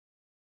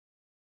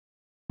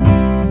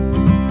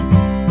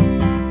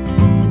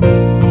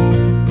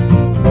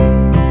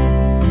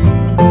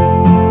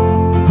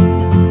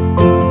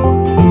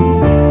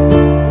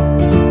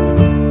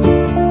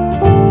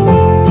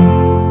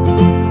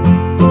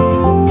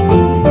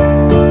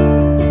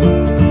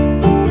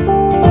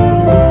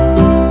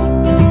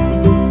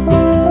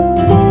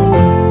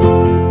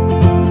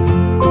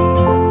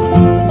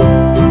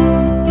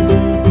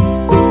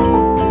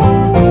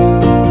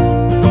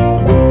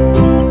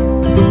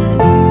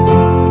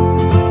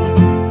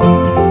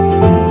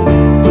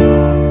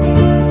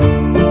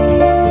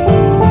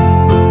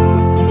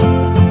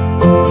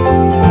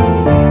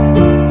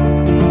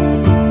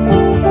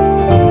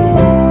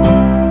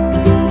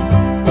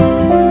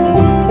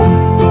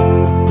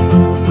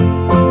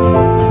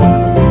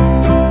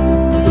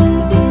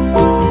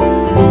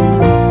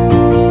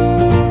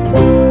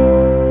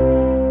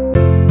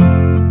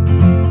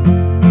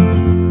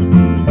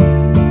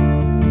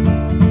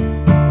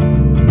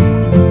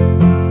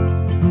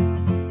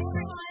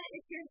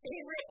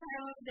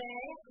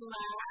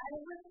live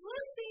with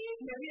Blitsy.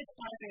 Maybe it's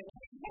Tambi.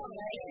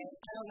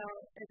 I don't know.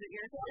 Is it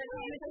your turn?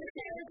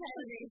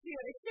 It's too.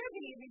 It should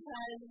be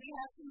because we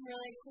have some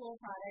really cool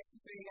products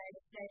for you guys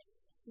today.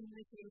 Some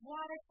really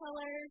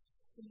watercolors,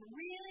 some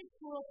really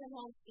cool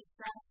Holtz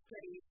distress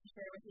goodies to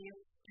share with you,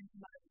 and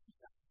some other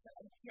stuff.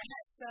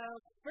 So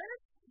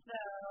first,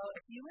 though,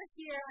 if you were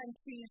here on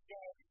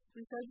Tuesday,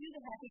 we showed you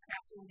the happy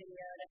crafting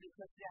video that we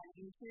posted on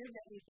YouTube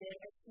that we did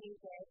at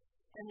CJ.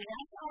 And we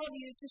asked all of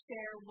you to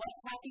share what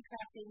happy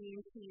crafting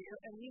means to you.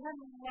 And we have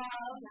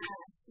loved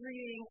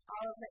reading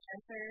all of the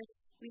answers.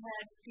 We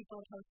had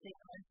people posting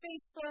on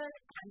Facebook,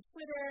 on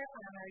Twitter,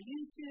 on our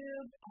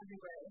YouTube,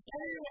 everywhere.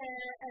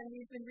 And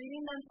we've been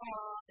reading them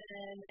all,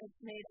 and it's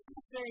made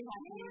us very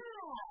happy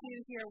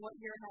to hear what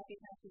your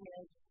happy crafting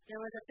is. There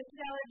was a $50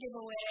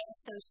 giveaway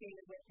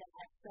associated with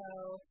that.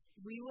 So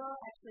we will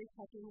actually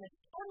check in with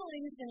Emily,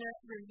 who's going to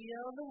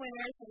reveal the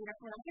winner. So we're not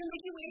going to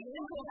make you wait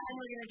until then.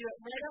 We're going to do it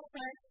right up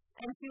front.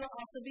 And she will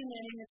also be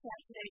manning the chat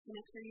today, so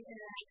make sure you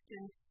interact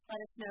and let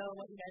us know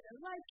what you guys are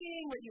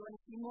liking, what you want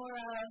to see more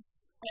of,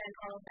 and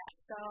all of that.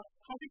 So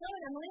how's it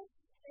going, Emily?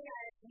 Hey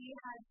guys, we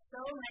had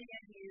so many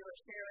of you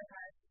share with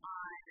us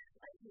on,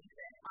 like you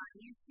said, on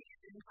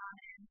YouTube and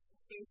comments,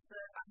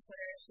 Facebook, on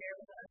Twitter, share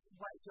with us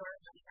what your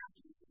happy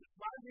crafting is.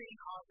 While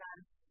reading all of them,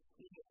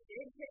 we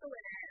did pick a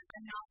winner.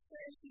 I'm not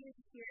sure if she is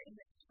here in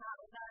the chat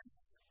with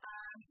us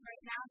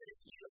right now, but if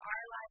you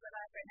are live with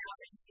us right now,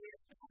 then you see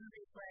this on the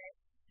replay.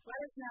 Let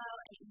us know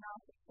and email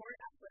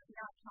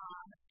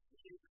support@blitsy.com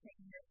to claim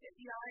your $50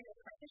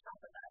 gift card to shop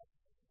with us.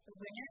 The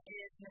winner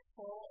is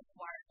Nicole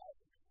Suarez.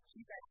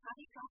 She said,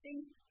 happy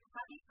crafting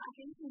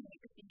to me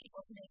is being able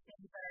to make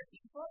things that are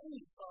beautiful and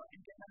useful and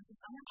give them to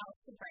someone else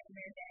to brighten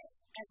their day.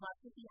 I'd love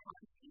to see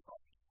happy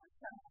people.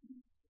 So,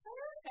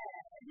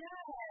 perfect.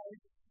 Yes.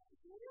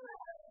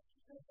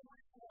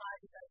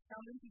 So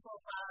many people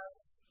love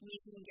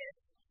making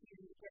gifts to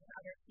give to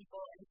other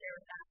people and share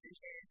with them and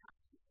share your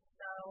time.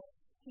 So,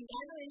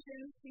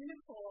 congratulations to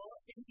Nicole.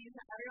 Thank you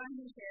to everyone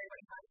who shared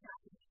what happy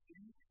crafting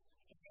means.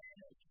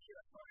 And we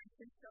look forward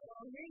to still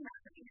hearing that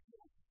from you.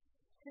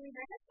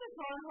 Congrats,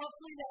 Nicole.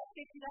 Hopefully that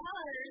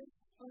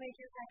 $50 will make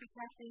your happy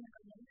crafting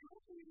happy.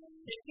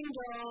 It can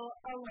go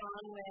a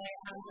long way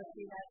on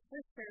Blitsy, that's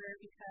for sure,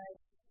 because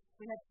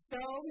we have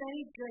so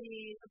many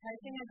goodies. The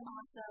pricing is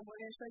awesome. We're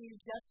going to show you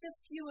just a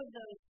few of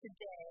those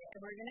today. And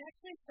we're going to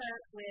actually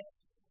start with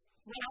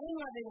what I'm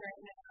loving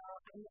right now.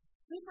 I'm a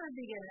super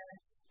beginner,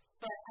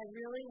 but I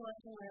really want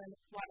to learn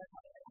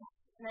watercolor.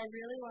 And I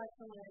really want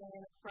to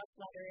learn brush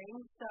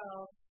lettering. So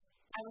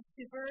I was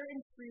super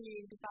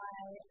intrigued by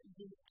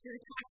these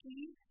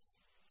Kuretake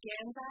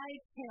Gansai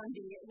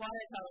Tambi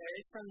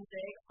watercolors from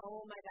Mosaic.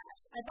 Oh my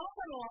gosh. I bought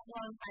them a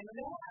long time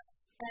ago.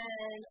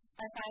 And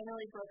I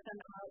finally broke them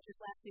out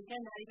just last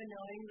weekend, not even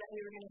knowing that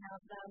we were going to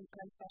have them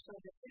on special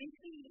this week.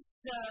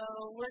 So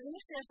we're going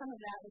to share some of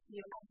that with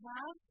you. I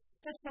have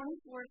the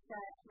 24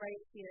 set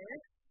right here,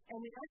 and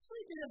we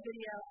actually did a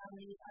video on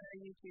these on our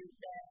YouTube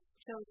that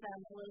shows them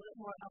a little bit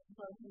more up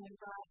close, and we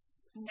brought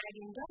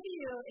Megan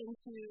W.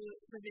 into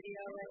the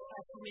video.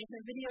 She made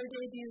her video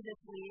debut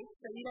this week,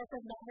 so you guys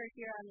have met her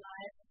here on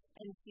live,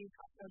 and she's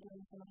also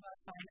doing some of our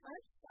fine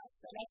art stuff,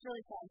 so that's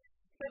really fun.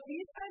 But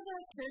these are the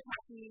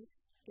Kuretake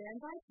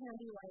Gansai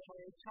Tambi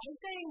watercolors. I'm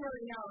saying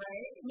really now,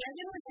 right?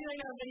 Megan was doing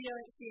a video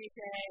at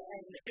CHA,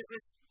 and it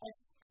was a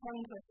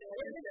tongue twister.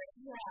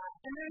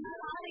 Yeah. And there's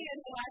an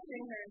audience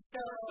watching her.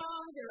 So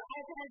phones or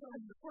iPads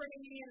are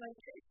recording me, and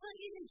like, it's so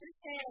easy to just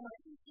say, I'm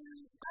like,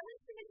 I'm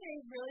just going to say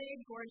really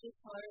gorgeous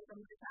colors from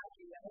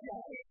Kuretake.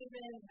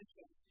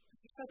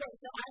 Okay,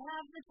 so I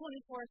have the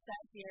 24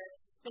 set here.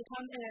 They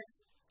come in a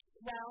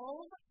 12,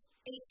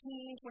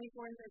 18,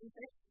 24, and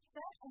 36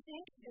 set, I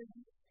think, is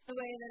the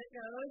way that it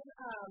goes.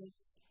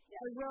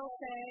 I will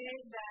say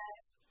that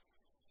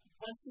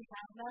once you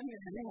have them,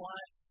 you're going to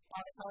want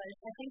all the colors.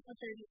 I think the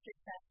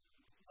 36 set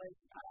was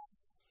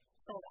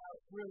sold out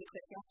really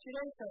quick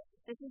yesterday. So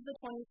this is the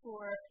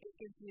 24. It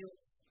gives you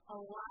a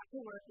lot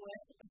to work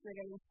with if you're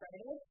getting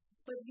started.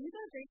 But these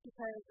are great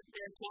because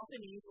they're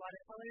Japanese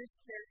watercolors.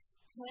 They're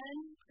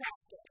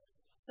handcrafted.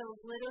 So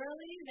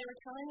literally, they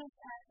were telling us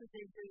at the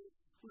same brief,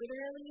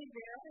 literally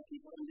there are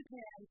people in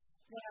Japan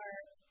that are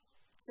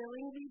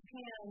filling these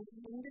pans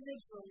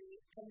individually,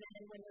 and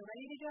then when they're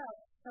ready to go,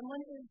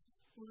 someone is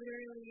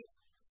literally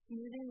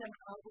smoothing them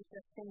out with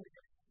their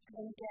fingers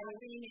and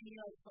getting any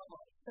like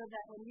bubbles, so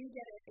that when you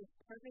get it, it's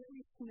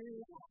perfectly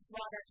smooth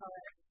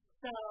watercolor.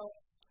 So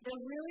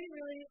they're really,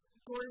 really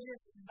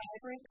gorgeous,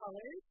 vibrant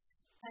colors,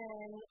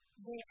 and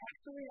they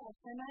actually are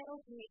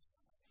semi-opaque.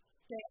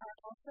 They are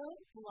also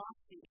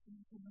glossy.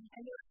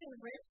 And it's a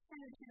rich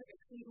kind of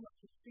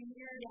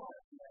creamier,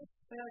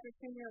 like a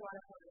creamier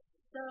watercolor.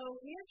 So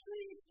we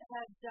actually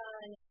have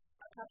done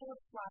a couple of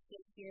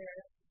swatches here.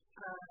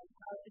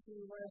 If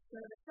you were to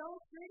show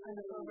on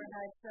the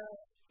overhead. So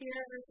here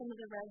are some of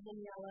the reds and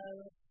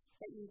yellows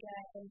that you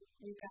get, and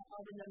we've got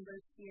all the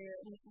numbers here.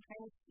 And you can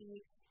kind of see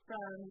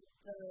from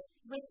the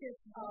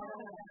richest all the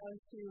way down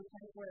to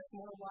kind of where it's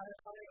more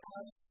watercolor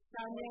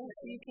sounding.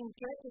 So you can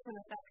get different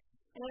effects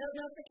And I don't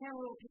know if the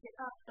camera will pick it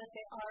up, but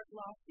they are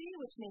glossy,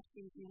 which makes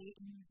these unique,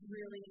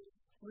 really,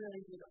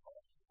 really beautiful.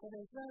 So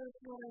there's those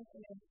ones,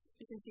 and then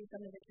you can see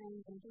some of the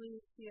greens and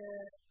blues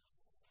here,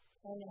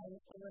 and then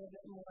a little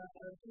bit more of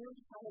the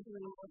blues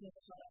on this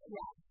color.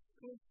 Yes,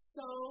 it's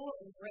so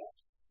rich.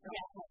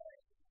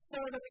 Yes. So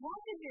the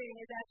packaging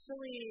is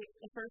actually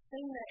the first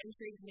thing that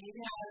intrigued me.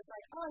 I was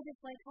like, oh, I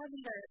just like how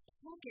these are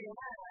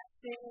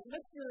packaged. It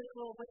looks really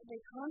cool, but they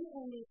come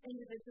in these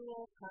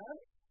individual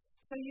tubs.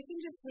 So you can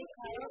just take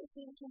out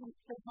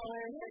the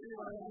colors that you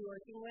want to be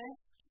working with.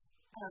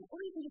 Or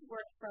you can just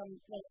work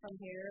from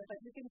here, but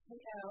you can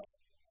take out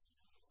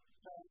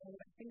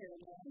my finger in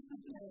there.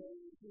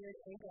 Weird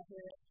angle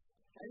here.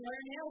 And your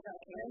nails up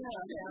here. I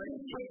know.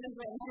 You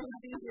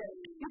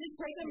just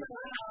take them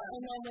out,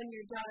 and then when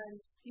you're done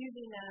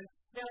using them,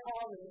 they're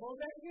all labeled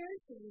right here,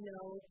 so you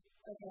know,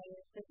 okay,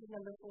 this is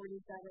number 47,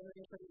 we're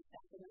going to put it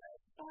back in the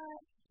right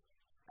spot.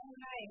 Oh,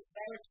 nice.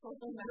 That was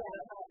totally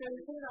nice. So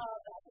you put it all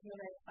back in the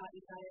right spot.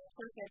 You got it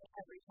perfect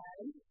every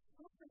time.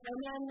 And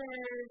then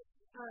there's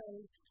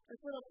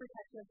this little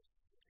protective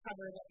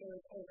cover that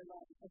goes over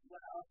them as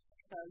well.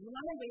 So you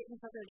want to wait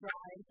until they're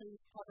dry until you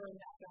cover them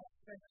back up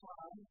for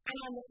calm. And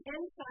on the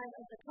inside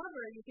of the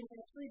cover, you can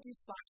actually do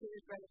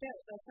swatches right there.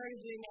 So I started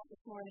doing that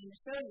this morning to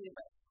show you,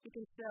 but you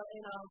can fill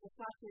in all the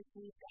swatches so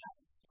you've got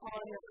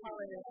all your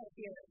colors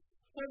here.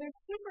 So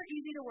they're super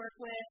easy to work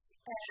with,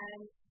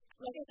 and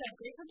like I said,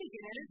 great for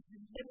beginners,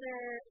 but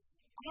they're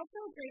also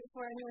great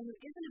for anyone who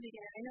isn't a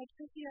beginner. I know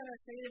Christy on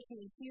our creative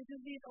team, she uses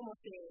these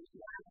almost daily.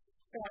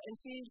 So, and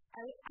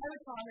I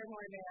would call her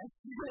more advanced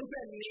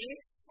than me.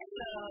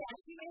 So, yeah,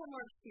 she may have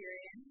more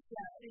experience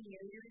than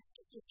you. You're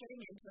just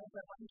getting into it,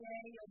 but one day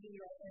you'll be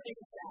right there.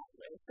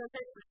 Exactly. So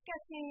great for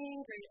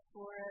sketching, great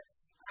for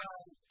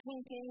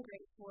painting,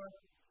 great for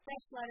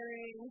brush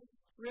lettering,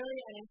 really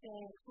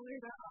anything.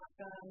 Colors are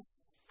awesome.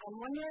 I'm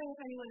wondering if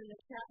anyone in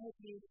the chat has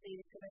used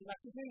these, because I'd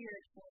love to hear your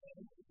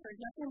experience. I've heard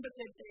nothing but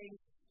good things,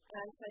 and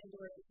I'm excited to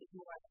work with these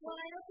more.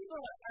 Well, I know people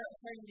are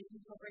starting to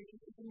incorporate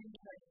these even into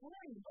their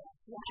coloring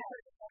books.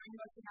 Yes. Coloring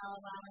books are now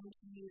allowing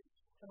to use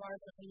the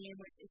larger medium,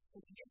 which is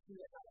you can get to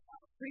it by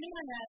itself.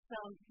 Freeman has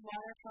some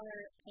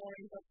watercolor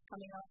coloring books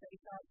coming out that we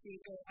saw at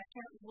CJ. I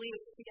can't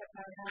wait to get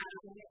that out.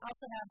 And they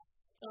also have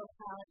little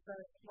palettes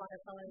of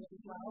watercolors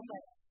as well,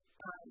 but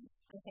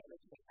I can't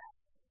wait to get that.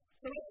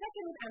 So we checked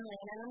in with Emily,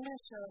 and I'm going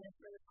to show this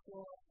really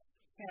cool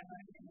camera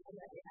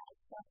that we have.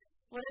 So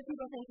what are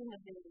people thinking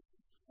of these?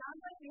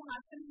 Sounds like we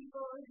have some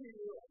people who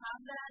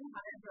have them,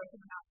 haven't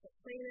broken them out to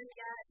play with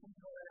yet, and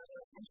who are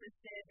really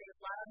interested. They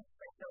love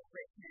like the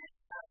richness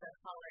of the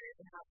colors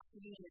and how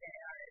clean they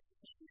are as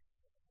paint.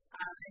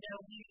 I know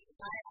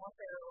I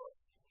also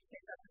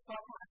picked up the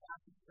 12-month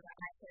classes so that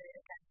I could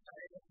get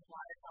started with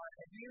watercolor.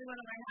 I really want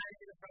to learn how to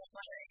do the brush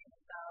lettering,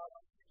 so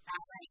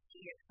that might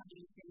be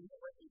coming soon to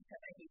listen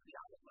because I think we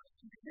all just want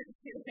to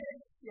do it.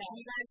 Yeah.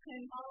 You guys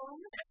can follow on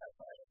with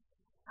Set-Assorted.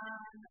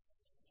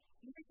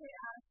 You could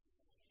ask,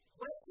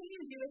 what can you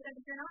do with them?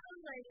 If you're not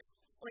really like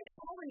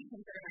I wouldn't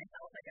consider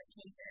myself like a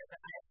painter, but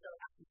I still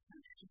have to be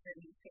interested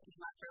in picking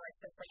up for like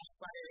the brush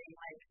lettering.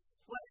 Like,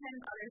 what kind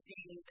of other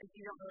things, if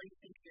you don't really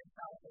think of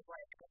yourself as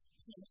like a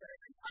painter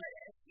or an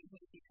artist, do you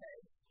think you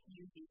could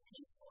use these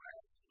paints for?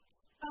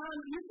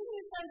 You can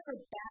use them for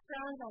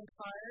backgrounds on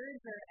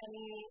cards or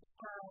any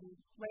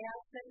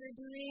layouts that you're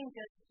doing.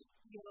 Just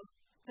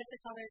put the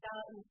colors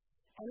out and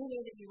any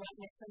way that you want,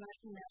 mix them up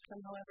and match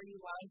them however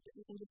you want. But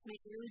you can just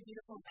make really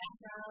beautiful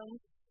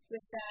backgrounds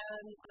with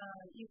them.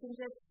 You can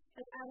just,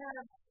 like, I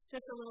have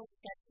just a little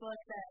sketchbook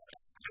that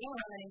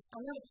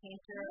I'm not a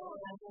painter or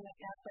anything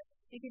like that, but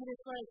you can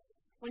just like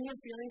when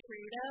you're feeling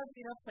creative,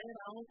 play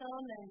around with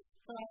them and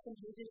fill out some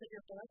pages of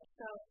your book.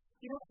 So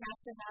you don't have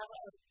to have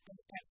an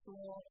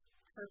actual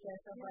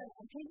purpose of like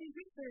I'm painting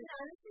pictures.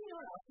 Honestly, you know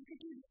what else you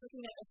could do? Just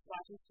looking at the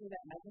swatches too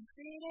that Megan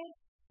created.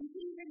 You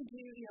can even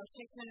do,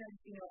 take kind of,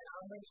 an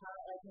ombre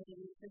palette, like maybe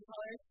these three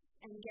colors,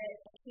 and get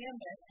a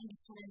canvas and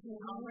just kind of do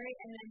an ombre,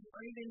 and then,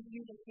 or even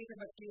use a paper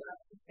book, do up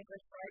some thicker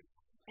stripes,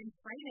 and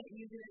frame it and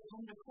use it as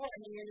home decor. And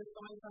then you're just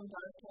going from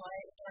dark to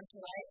light,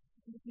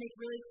 and just make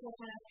really cool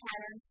kind of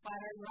patterns,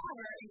 splatters,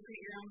 whatever, and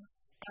create your own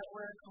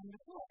artwork home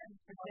decor.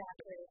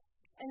 Exactly.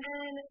 And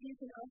then you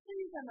can also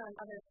use them on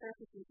other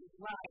surfaces as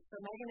well. So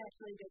Megan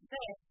actually did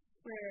this,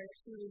 where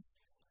she was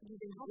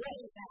using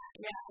Glaze.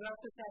 Yeah, I'll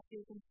put that so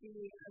you can see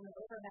on the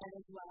overhead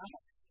as well.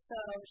 So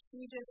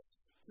she just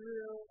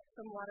drew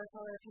some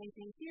watercolor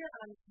painting here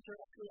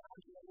directly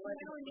onto the board.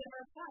 So now we have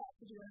our palette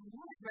to do it on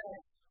one.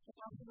 Right. The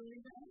possibility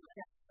of doing that.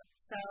 Yes.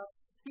 So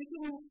you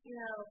can,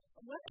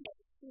 look at this.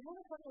 We have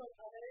a couple of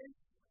others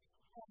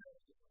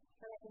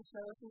that I can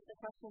show since the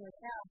question was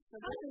asked. So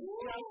this is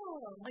just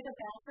like a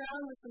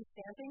background with some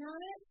stamping on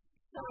it.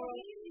 So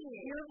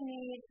easy. You don't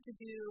need to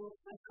do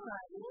a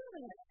ton.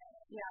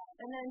 Yeah,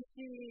 and then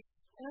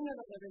I don't know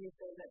that Liberty's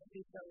doing that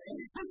these filming,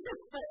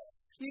 but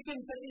you can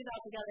put these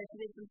all together.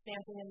 She did some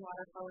stamping and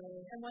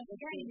watercoloring. And once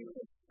again, you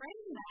could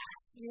frame that,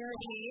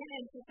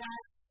 and put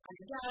that on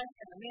your desk,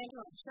 and the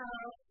mantle, and the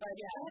shelf. But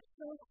yeah, that's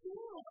so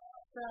cool.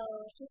 So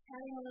just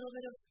having a little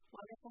bit of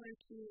watercolor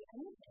to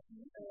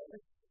anything. So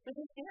with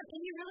your stamp,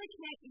 and you really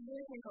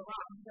can't go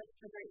wrong. That's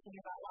the great thing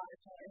about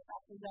watercolor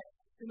stuff is that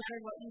no matter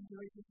what you do,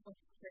 it just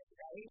looks pretty,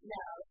 right?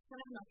 Yeah, it's kind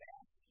of not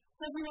bad.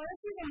 So if you want to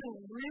see something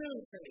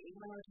really pretty,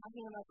 when we're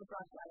talking about the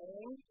brush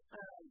lettering,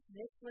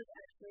 this was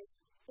actually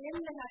in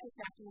the happy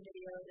crafting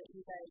video that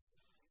you guys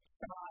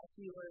saw if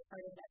you were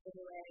part of that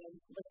giveaway and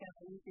looked at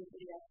the YouTube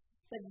video.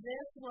 But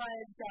this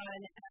was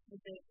done at the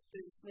Zig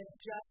booth with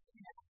just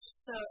Hatch.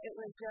 So it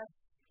was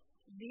just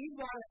these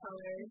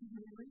watercolors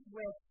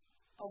with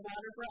a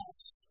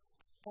waterbrush,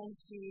 and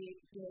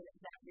she did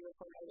that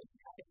beautiful happy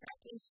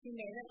craft. And she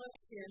made it look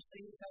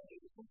seriously so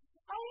beautiful.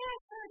 Oh yeah,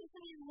 sure, just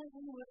let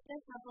me whip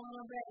this up a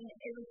little bit. And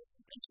it was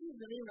actually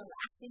really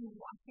relaxing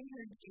watching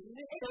her do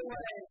it.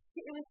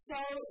 It was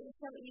so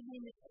easy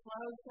and it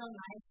flowed so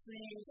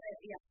nicely.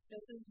 Yeah,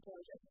 this is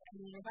gorgeous. I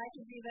mean, if I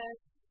could do this,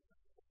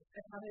 I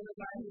probably would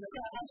learn to do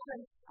it.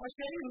 I'll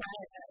show you my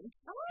attempt.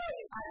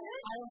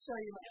 I will show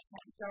you my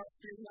attempt. So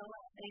there's no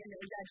saying the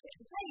rejection.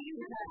 Hey, you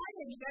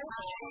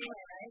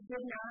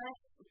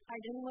I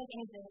didn't look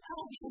anything. I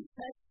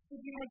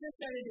just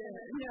started doing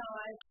it. No,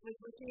 I was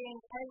looking.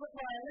 I looked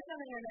on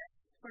the internet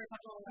for a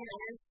couple of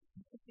years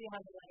to see how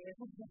the layers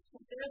look.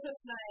 This was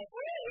my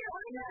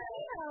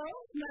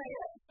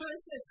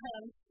first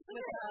attempt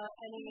without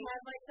any. You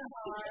had like the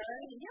bar.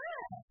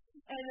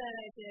 Yeah. And then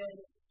I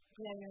did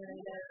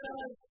January there.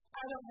 So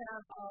I don't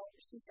have all.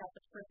 She's got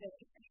the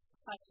perfect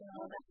touch and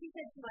all that. She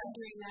said she was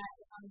doing that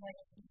on like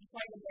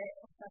quite a bit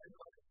of stuff.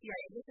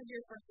 Right. This is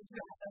your first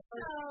attempt. So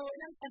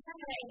that's how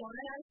I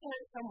wanted. I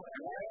started somewhere.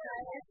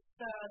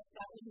 So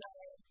that was my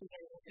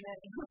beginning. And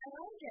then I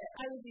like it.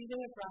 I was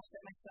using a brush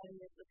that my son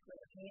used with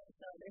glitter paint.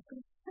 So there's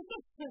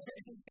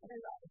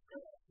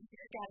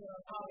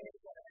always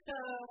good. So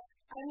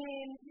I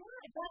mean,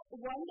 that's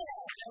one day.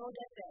 I will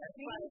get there.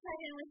 We can check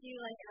in with you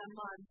like in a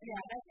month.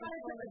 Yeah, that's not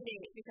a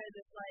date because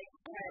it's like,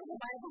 no.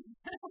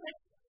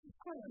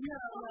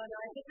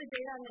 I put the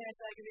date on there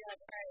so I could be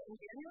like, all right, in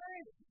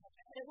January.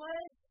 It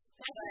was.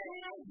 That's a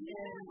great idea.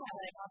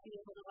 Like, I'll be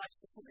able to watch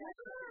the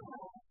progression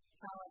of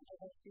how I'm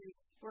able to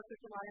work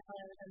with the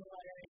watercolors and the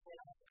lettering and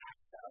all that.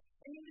 So,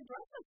 I mean, the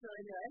brush looks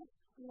really good.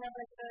 You have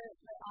like the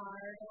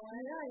R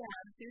going.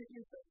 Yeah.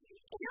 You're so sweet.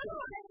 No,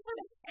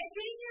 and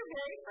being your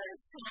very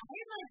first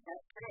time, like,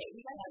 that's great.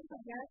 You guys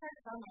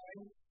have summer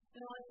and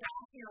you'll look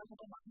back, a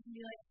couple months and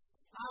be like,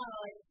 wow,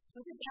 like,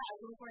 look at that.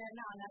 Look where I am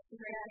now. And that's the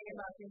great thing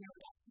about being able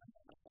to.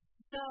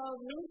 So,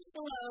 linked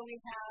below, we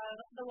have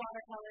the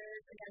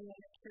watercolors, again,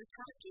 the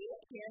Kuretake,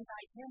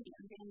 Gansai, Tambi.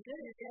 I'm getting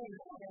good at saying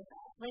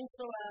that. Linked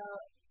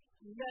below.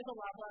 You guys will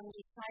love them.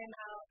 Just try them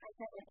out. I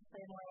can't wait to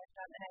play more with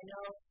them. And I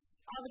know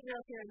all the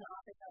girls here in the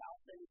office are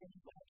also using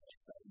these watercolors,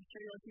 so I'm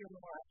sure you'll hear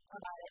more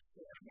about it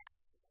soon.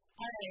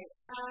 All right.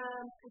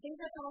 I think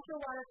that's all for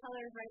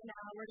watercolors right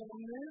now. We're going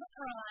to move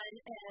on,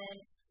 and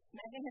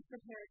Megan has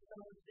prepared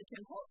some of the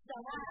Tim Holtz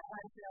stuff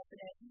on sale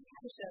today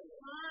to show you.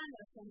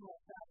 Tim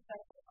Holtz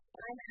stuff. So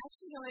I'm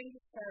actually going to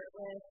start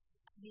with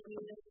the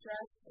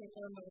Distressed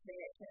Paper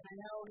Mosaic kit. I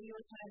know we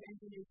were kind of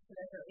introduced to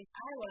this, or at least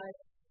I was,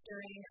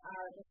 during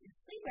our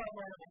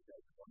sleepover. And I was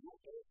like, what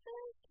is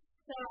this?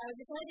 So I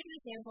decided to do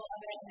a sample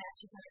of it and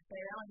actually kind of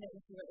play around with it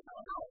and see what it's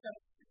all about. So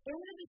in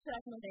the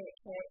Distressed Mosaic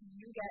kit,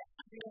 you get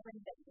 3 different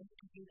things.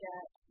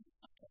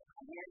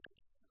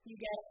 You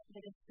get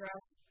the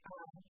Distressed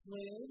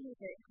Blue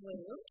Mosaic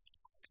Glue.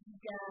 You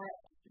get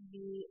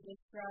the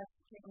Distressed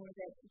Paper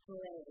Mosaic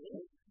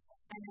Glaze.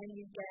 And then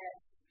you get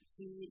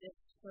the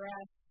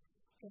Distressed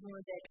Paper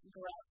Mosaic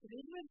Gloss. So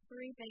these are the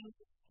 3 things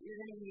you're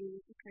going to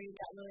use to create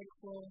that really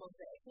cool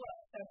mosaic look.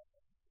 So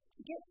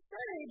to get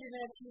started, you're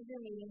going to choose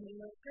your medium. And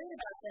what's great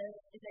about this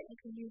is that you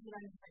can use it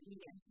on different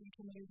mediums. So you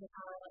can use it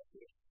on,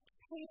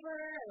 paper,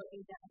 or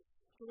use it on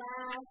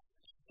glass,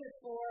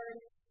 chipboard,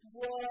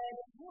 wood,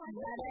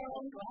 metal,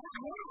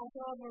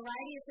 so a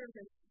variety of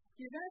surfaces.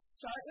 You're going to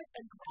start with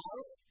a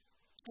grout,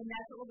 and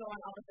that's what will go on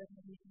all the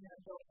surfaces you can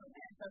build from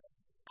there. So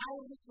I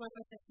will just work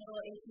with this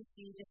little A2C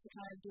just to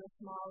kind of do a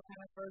small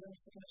kind of version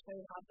just to kind of show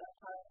you how that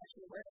product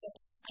actually works. So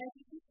I have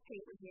a piece of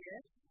paper here,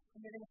 and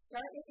you're going to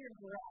start with your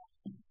grout.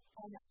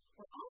 And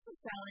we're also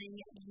selling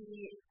the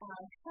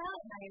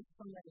palette knives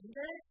from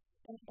Ranger.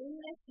 And in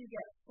this, you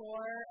get 4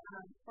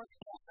 palette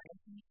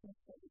knives.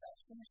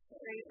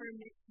 Great for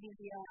mixed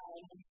media.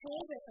 And a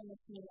little bit from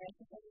mixed media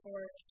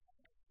for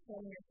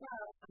showing your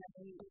palette on a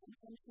medium.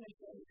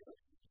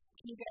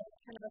 You get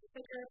kind of a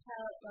thicker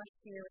palette brush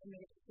here and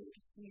make it to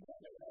use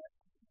that later.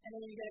 And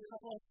then you get a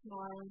couple of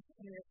small ones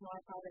in your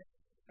smaller projects,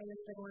 or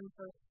this big one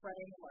for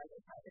spreading the larger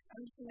projects.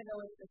 I'm just going to go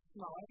with the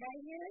smaller guy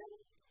here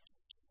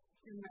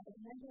and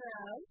recommend it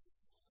out.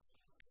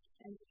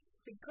 And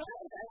the glue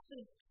is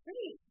actually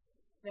pretty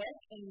thick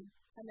and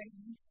kind of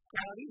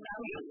grouty.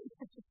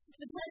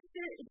 The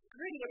texture is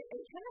gritty.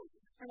 It kind of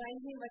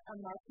reminds me of like a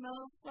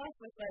marshmallow fluff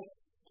with like,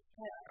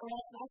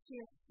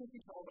 actually, I think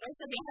you told, but I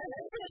said, yeah,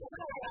 that's it.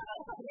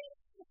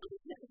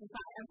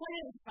 I'm putting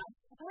it in the spot.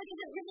 I feel like it's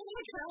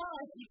really kind of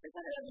like, it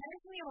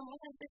reminds me of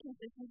almost like the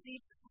consistency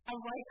of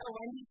like a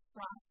Wendy's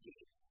Frosty.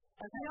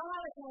 Like, I know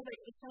how it feels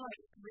like, it's kind of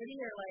like gritty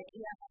or like,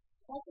 yeah.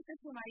 That's what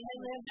this reminds me. I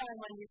lived on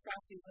Wendy's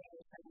Frosties when I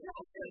was 7 years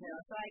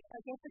old, so I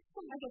guess it's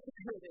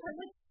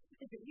really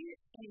is it weird?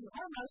 I mean,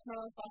 our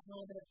marshmallows have a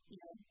little bit of,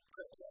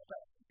 grit to it,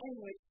 but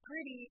anyway, it's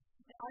gritty.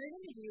 All you're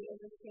going to do is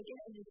just take it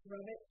and just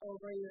rub it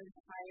over your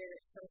entire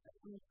surface.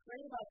 And what's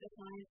great about this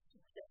line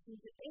is that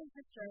since it is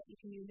distressed, you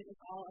can use it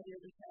with all of your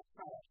distressed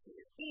products. So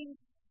your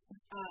inks,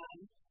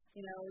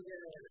 your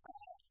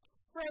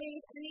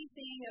sprays,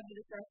 anything of the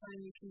distress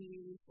line you can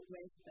use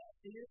with this.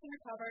 So you're going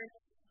to cover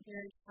your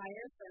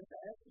entire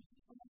surface.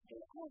 And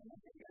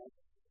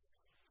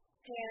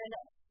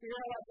you're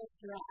going to let this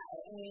dry.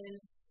 And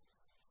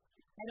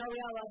I know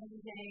we all love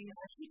using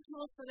our heat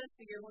tools for this,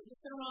 but you're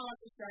just going to want to let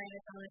this dry on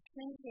its own. It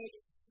can take,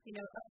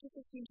 up to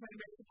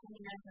 15-20 minutes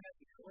depending on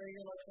where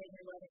you're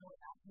located or whether what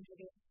that's going to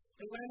do.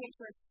 But you want to make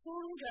sure it's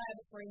fully dry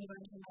before you move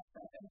on to the next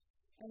step. And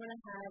I'm going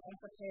to have them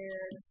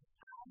prepared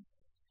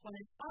when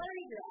it's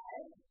already dry.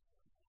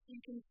 So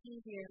you can see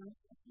here,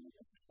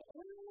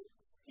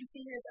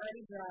 it's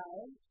already dry,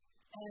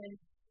 and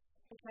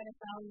it kind of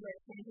sounds like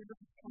sandpaper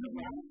is coming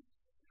out.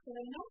 So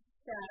the next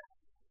step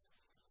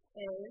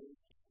is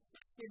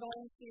you're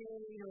going to,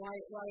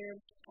 while your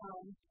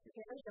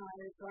paper is dry,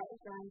 your glass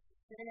is dry,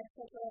 you're going to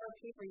pick whatever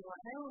paper you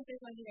want. I don't know if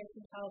there's one you guys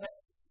can tell, but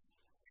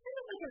it's kind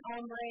of like an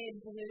ombre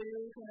blue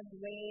kind of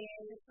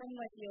wave. It's from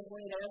like the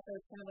equator, so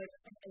it's kind of like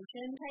an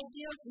ocean type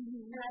deal.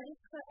 And I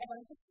just put a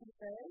bunch of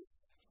pieces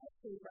of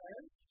paper,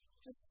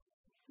 just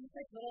these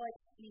like little like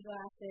sea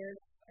glasses,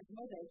 like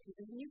mosaic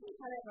pieces, and you can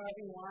cut it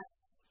however you want.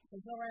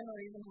 There's no rhyme or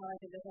reason how I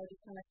did this. I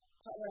just kind of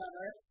cut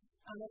whatever.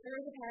 If there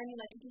was a pen, you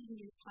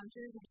can use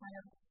punches and kind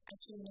of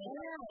actually make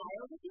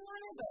styles if you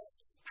wanted, but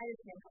I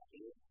just can't cut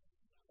these.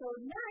 So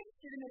next,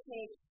 you're going to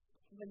take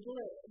the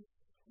glue.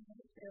 I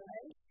just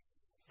realized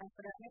I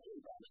forgot my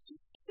paintbrush.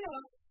 So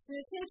you're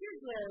going to take your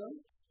glue,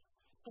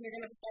 and you're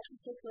going to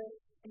actually take glue,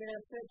 and you're going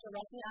to put it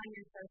directly on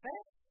your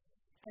surface,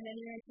 and then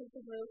you're going to take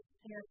the glue,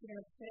 and you're actually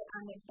going to put it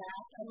on the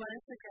back. I want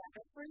us to grab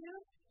it for you,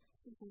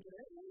 so you can do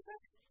it really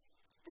quick.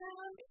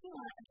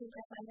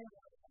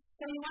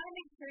 So you want to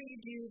make sure you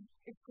do,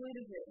 it's glue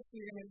to glue. So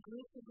you're going to glue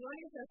on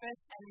your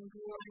surface and then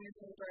glue on your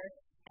paper,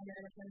 and you're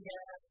going to put them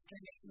together. That's going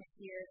to make them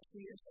adhere to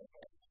your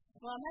surface.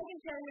 Well, I'm not going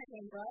to share my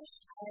paintbrush.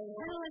 I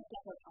really like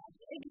double touch.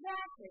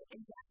 Exactly.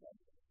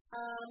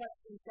 Let's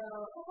see. So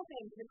a couple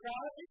things. The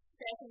grout is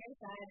thick on your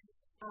side.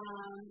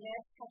 It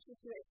has texture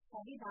to its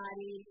heavy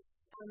body.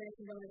 And then it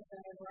can go into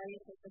a variety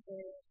of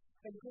surfaces.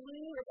 The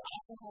glue is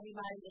also heavy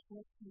body. It's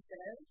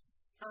inexpensive.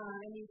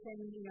 And you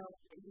can,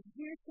 it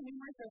adheres to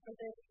numerous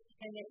surfaces,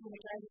 and it when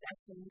it dries, it's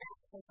actually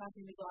matte. So it's not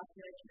going to be glossy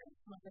or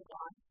some of the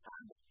gloss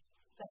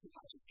double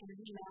touch. It's going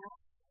to be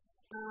matte.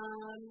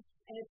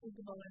 And it's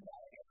inkable and dry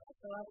like I said.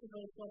 So lots of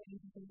really cool things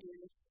you can do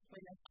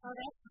with it. Oh,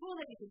 that's cool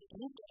that you can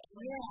ink it.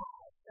 Yeah.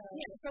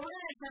 So we're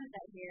going to attempt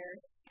that here.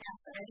 Yeah,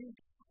 but I didn't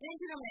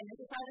do it on my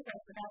initial project. I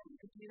forgot you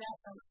could do that.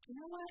 So you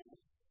know what?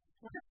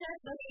 Let's try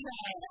it.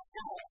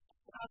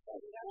 Awesome.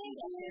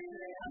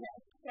 Okay.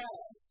 So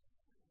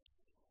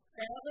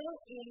grab a little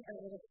ink, a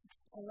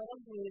little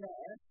glue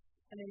there,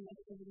 and then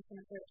you're just going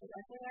to put it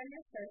directly on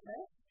your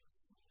surface.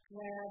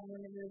 Grab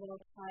one of your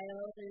little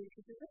piles or your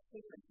pieces of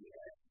paper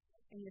here,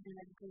 and you're going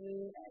to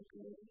glue that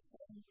glue.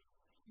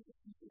 You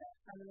can see that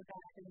from the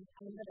back and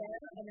under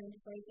there, and then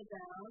place it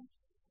down.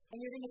 And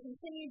you're going to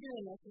continue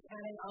doing this, just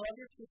adding all of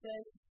your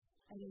pieces,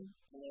 and then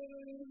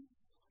glue,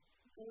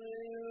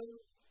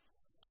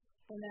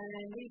 and then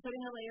you're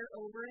putting a layer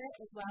over it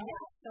as well.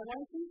 Yeah. So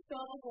once you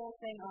fill the whole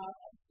thing up,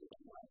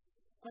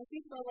 once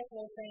you fill the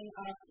whole thing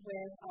up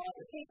with all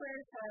your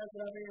papers, tiles,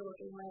 whatever you're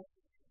working with,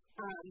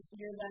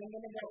 you're then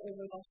going to go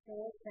over the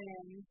whole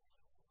thing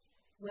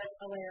with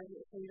a layer of glue.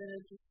 So you're going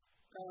to just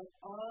go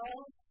all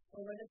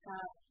over the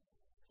top,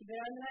 keep it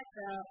on that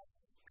grout,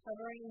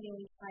 covering the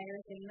entire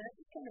thing. That's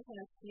just going to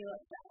kind of seal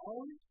it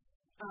down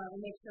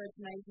and make sure it's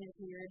nice and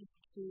adhered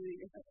to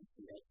your surface.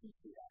 You guys can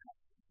see that.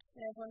 I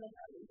have one that's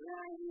already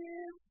dry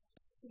here.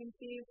 So you can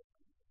see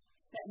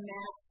that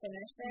matte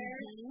finish there,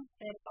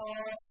 and it's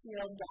all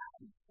sealed down.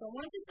 So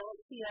once it's all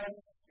sealed,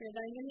 you're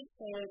then going to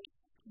take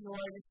your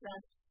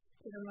distressed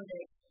paper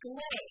mosaic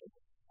glaze.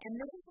 And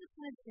this is what's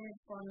going to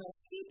transform those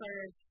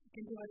papers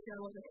into what's going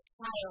to look like a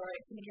tile, or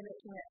it's going to give it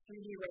to that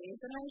 3D raise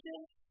that I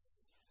mentioned.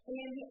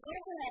 And you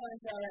also have on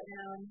sale right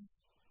now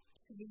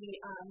the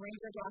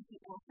Ranger Glossy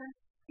Accents.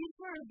 These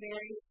are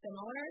very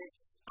similar.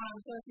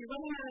 So if you're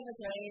running out of the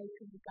glaze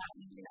because you've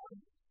gotten,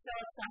 so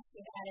obsessed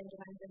with adding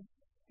dimension,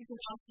 you can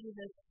also use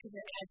this because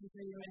it adds a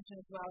 3D dimension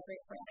as well.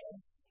 Great for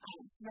adding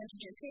dimension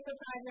to your paper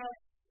project.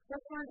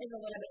 This one is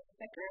a little bit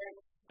thicker. It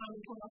kind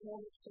of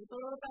holds the shape a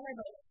little better,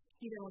 but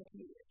either one can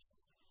be used.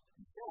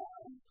 So,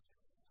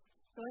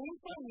 really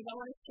important, you don't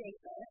want to shake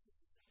this.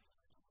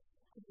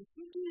 Because if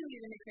you do,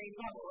 you're going to create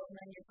bubbles, and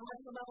then your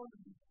particle bubbles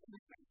and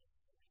different.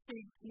 So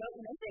note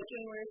when I'm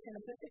shaking, we're just going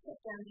to put the tip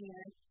down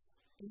here.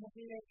 And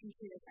hopefully you guys can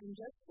see this. I'm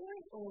just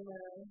going over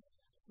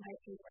my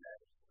paper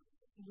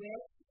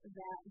with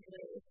that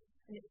glaze.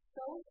 And it's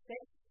so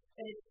thick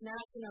that it's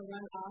not going to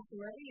run off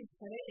wherever you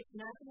put it. It's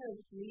not going to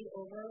bleed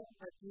over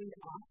or bleed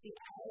off the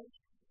edge.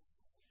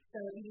 So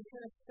you just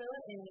kind of fill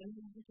it in.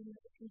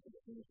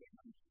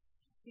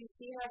 You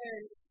see how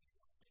there's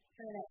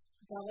kind of that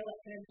bubble that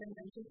kind of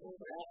dimension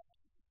over it.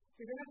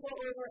 You're going to go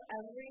over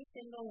every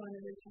single one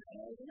of your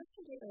tiles. And this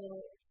can take a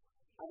little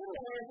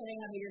more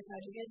depending on how big your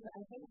project is, but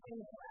I think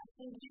I'm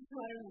relaxing to do.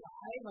 I don't know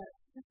why, but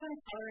just kind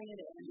of coloring it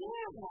in.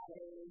 Yeah, that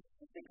is.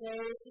 Just the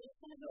glaze. You just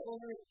kind of go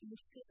over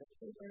each piece of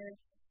paper,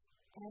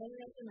 adding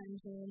that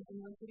dimension, and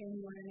once again,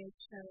 you want to make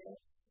sure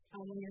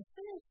when you're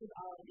finished with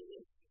all of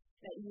these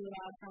that you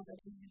allow proper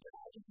time to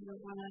dry. Because you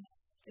don't want to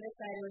get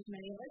excited, which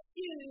many of us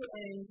do,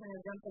 and kind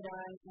of dump it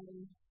on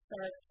and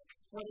start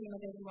working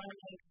with it. You want to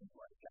make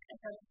before it's dry.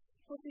 So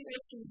hopefully you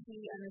guys can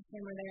see on the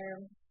camera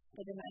there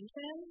the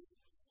dimension.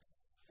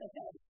 But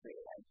that is pretty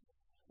good.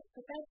 So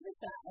put that to the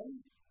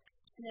side.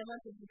 And then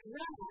once it's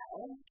dry,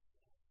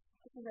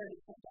 this is already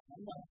put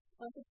down, but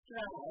once it's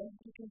dry,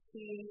 you can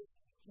see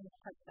and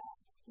touch that.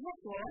 Isn't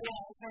that cool?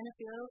 Yeah, it kind of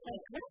feels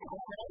like grass,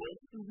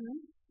 right?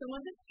 So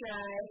once it's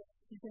dry,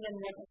 you can then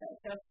work with it.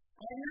 So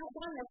I'm not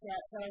done this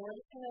yet, so we're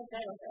just going to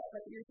go with it.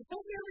 But you're supposed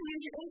to be able to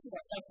use your ink to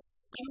it. So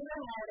I'm going to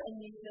go ahead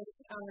and use this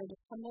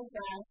just tumbled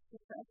glass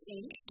distressed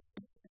ink.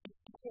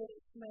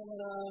 Take my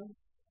little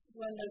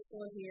blender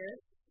tool here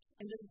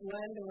and just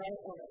blend right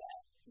over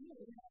that.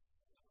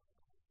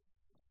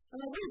 I'm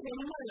like, wait, I'm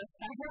not going to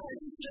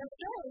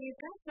you've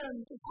got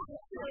some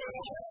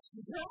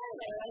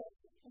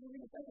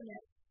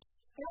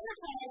the other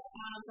product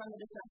from the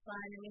distress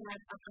line, and we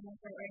have up on the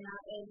site right now,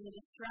 is the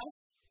Distress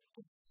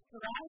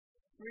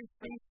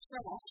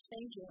Refresh.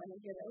 Thank you. Let me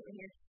get it over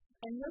here.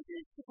 And this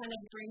is to kind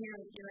of bring your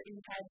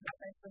ink pads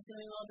back. So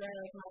feeling a little dry,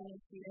 like mine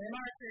needs to be your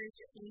markers,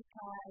 your ink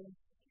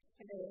pads,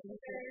 and the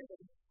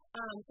erasers.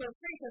 So it's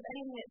great because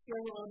anything that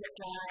feels a little bit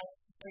dry,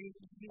 or you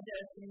use it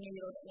as maybe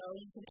a little bit low,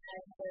 you can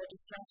add the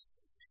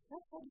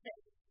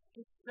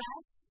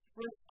Distress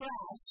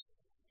Refresh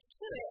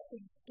to it to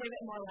give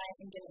it more life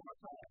and give it more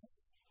color.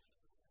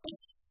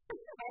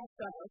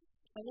 Also,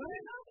 let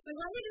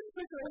me just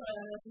quickly hold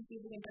on this and see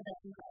if we can get that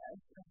some color.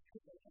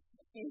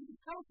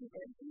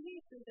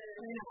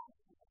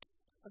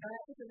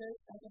 Forgot the scissors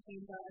at the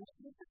same time.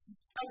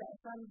 Okay,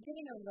 so I'm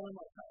getting a little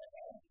more color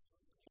there.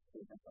 Let's see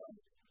if this will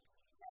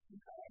add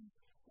some color.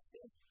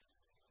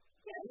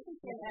 Yeah, you can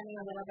see I'm adding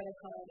a little bit of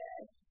color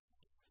there.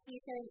 So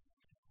you can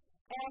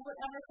add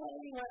whatever color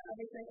you want.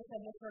 Obviously, like I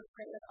said, this works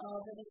great with all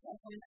the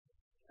discussion.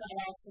 So I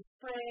also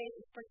spray,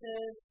 the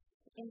spritzes,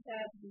 ink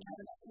pads, and have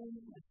enough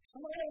ink.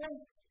 Come on,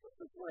 what's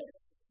this word?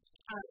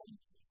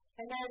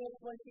 And then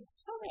once you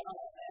cover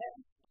all of it,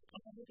 I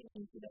think you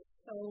can see that's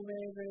so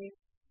very, very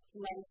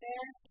light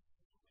there.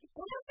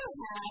 We also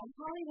have,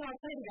 Holly and I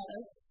put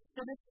together,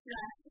 the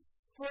Distress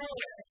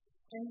Sprayer.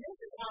 And this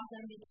is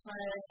awesome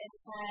because it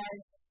has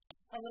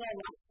a little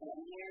lock in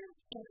here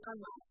and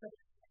unlock. So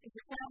if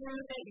you're traveling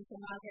with it, you can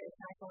lock it.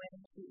 It's not going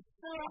to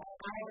fill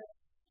out.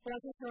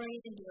 Once it's going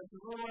into a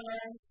drawer,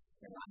 you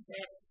can lock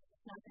it.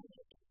 It's not going to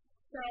make it.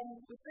 So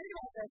what's great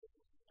about this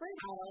spray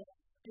bottle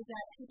is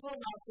that people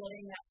love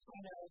getting that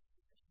kind of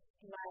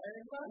splatter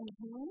look.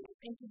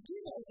 And to do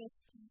that,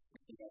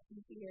 you guys can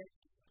see here,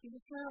 you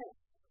just kind of like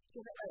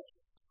give it like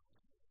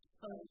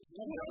a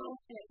little,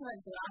 and it kind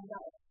of globs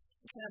out.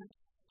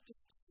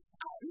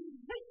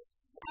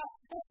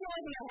 That's the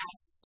only thing I have.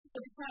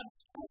 It just kind of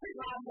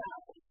globs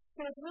out. So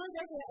it's really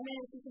good. I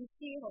mean, you can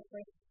see,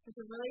 hopefully, there's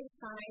a really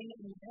fine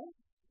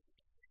mist.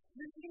 So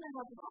this is going to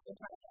help with all the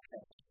projects. So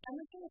I'm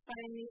just going to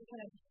find these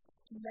kind of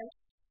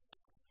mist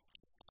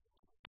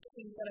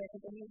things that I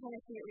think, and you kind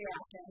of see it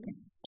reacting.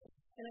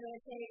 And I'm going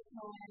to take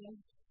my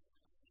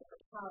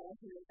powder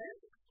here,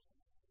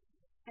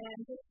 and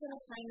I'm just going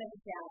to kind of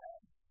dab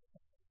it.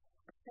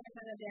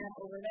 Kind of dab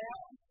over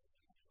there.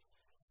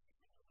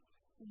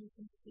 And you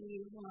can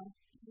see, well,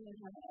 you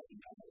don't have that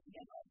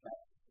again, but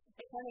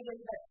it kind of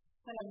gives that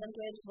kind of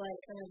vintage, like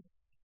kind of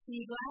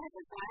sea glass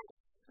effect.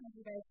 I don't know if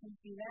you guys can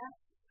see that.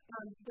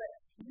 But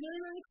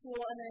really, really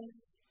cool. And then,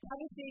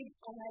 obviously,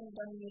 I hadn't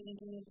done the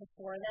inking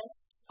before this.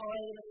 All I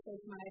did was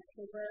take my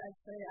paper, I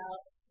put it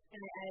out, and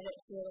I added it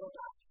to a little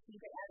box. You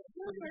could add it to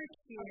super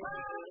cute. You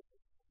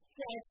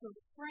could add it to a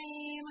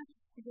frame.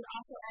 You could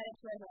also add it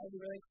to it. That would be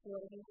really cool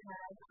if you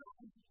had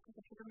like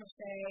a paper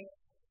mache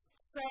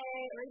spray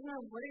or even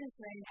a wooden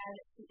spray and add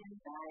it to the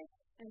inside.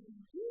 And if you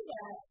do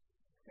that,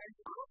 there's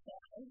also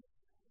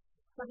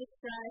the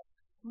Distress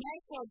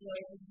Micro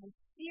Glaze, which is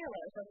a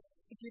sealer. So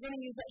if you're going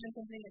to use that in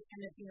something that's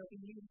going to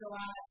be used a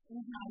lot, you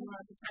want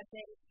to protect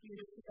it, you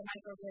just put the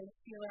Micro Glaze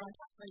sealer on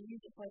top of it,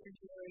 use it for your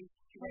jewelry.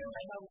 It's really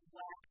like a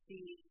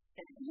waxy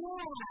thing.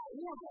 Yeah. I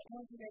don't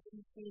know if you guys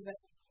can see, but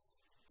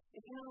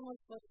it kind of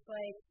almost looks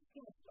like,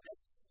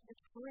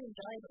 it's really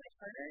jelly, but it's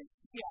harder.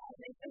 Yeah,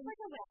 it's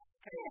like a wax.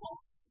 Yeah.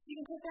 So you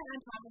can put that on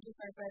top of your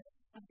surface,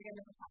 once again,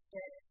 to protect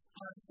it.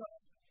 So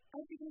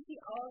as you can see,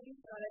 all of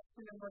these products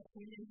kind of work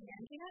hand in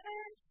hand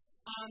together,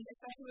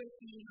 especially with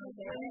the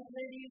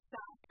Where do you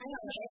stop? I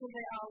know, because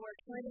they all work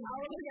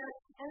together.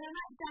 And I'm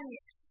not done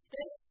yet.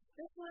 This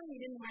this one we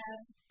didn't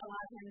have a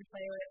lot of time to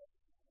play with.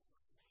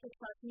 But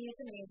trust me,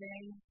 it's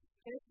amazing.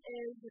 This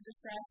is the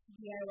Distressed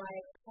DIY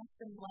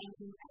Custom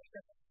Blanking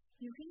Extra.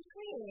 You can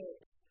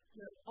create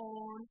your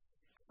own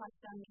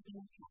custom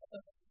ink pad. So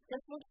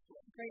this looks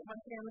great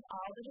once again with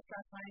all the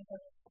distress lines. So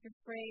your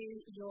sprays,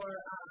 your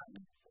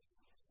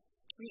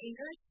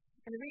re-inkers.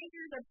 And the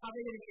re-inkers are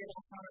probably going to be your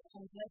best one when it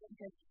comes to this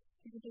because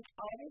you can take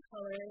all your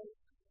colors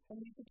and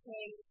you can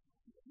take,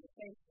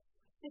 say,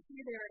 6 of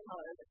your favorite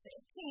colors. Let's say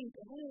pink,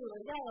 blue,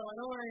 yellow, and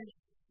orange,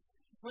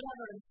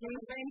 whatever,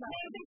 rainbow.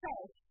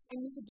 And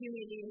you could do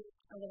maybe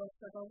a little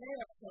circle there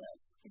up to it,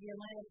 maybe a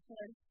line of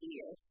colors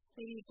here,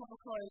 maybe a couple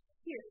colors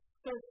here.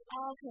 So it's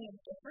all kind of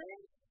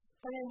different.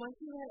 And then once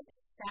you let it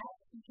set,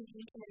 you can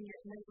ink it and your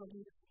image will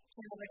be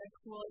kind of like a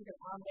cool either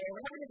ombre,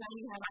 whatever design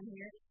you have on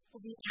here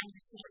will be on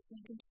your stamp. So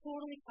you can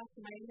totally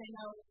customize. I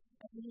know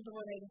a few people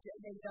where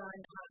they've done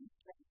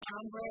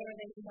ombre or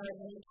they've done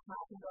really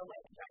top and go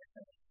light to dark.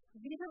 So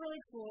these are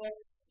really cool.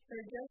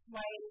 They're just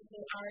white.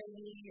 They are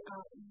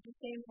the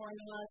same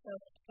formula. So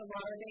the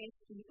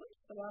water-based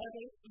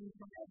ink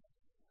pads.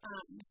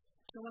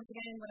 So once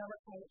again, whatever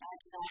color you add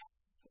to that,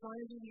 as long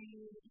as you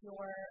use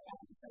your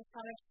distress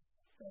products,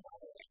 they're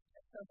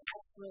water-based. So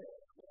that's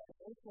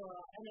really cool.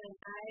 And then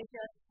I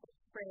just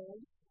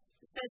sprayed.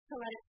 It says to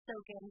let it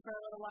soak in for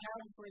a little while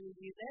before you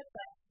use it,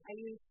 but I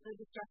used the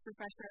Distress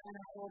Refresher and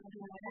I hold it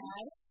in my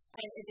pad.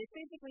 And it just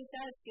basically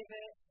says give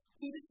it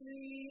 2 to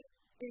 3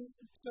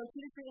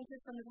 inches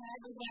from the pad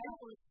to the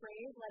or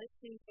sprays, let it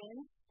sink in,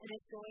 and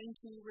it's going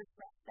to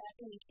refresh that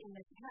ink in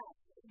the pad.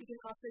 You can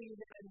also use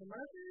it on the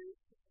markers,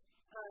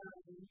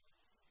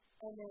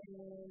 and then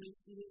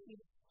you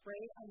just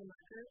spray it on the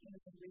marker and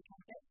then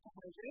recap it to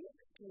hydrate,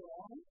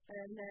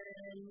 and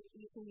then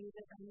you can use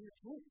it on your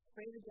paint.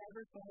 Spray the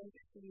Jabber foam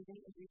that you're using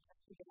and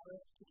recap together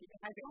to keep it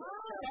hydrated. Oh,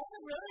 so that's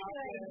a really good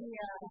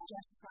idea.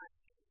 Just fun.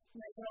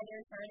 Like,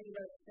 there's already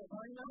roasted.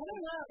 I don't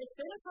know. It's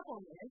been a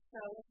couple minutes,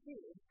 so let's see.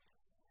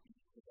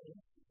 I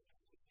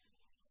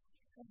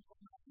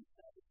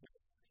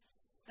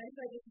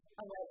feel like this is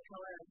a light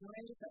color.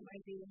 I just thought it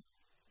might be.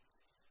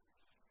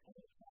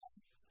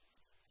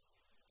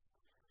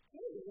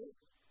 Maybe.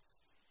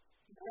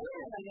 I don't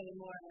know that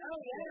anymore. Oh,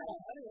 yeah.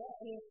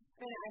 I mean,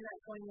 I'm not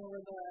going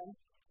over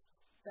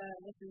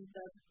this is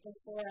the,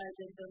 before I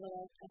did the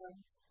little kind of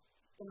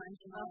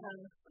dimension of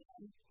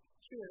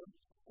true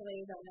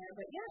glaze on there.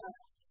 But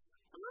yeah.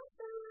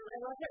 Awesome. I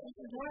love that you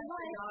can more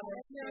light on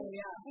this too.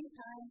 Yeah.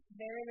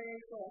 Very,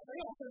 very cool. So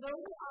yeah, so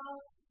those are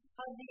all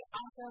of the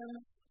awesome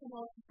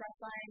Holtz distress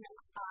line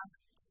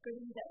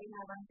goodies that we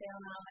have on sale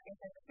now. Like I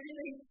said,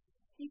 really,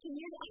 you can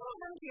use all of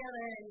them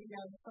together and,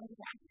 some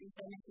capacity, so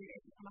make sure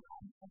you come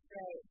up. That's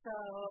right. So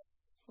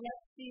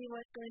let's see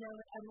what's going on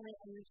with Emily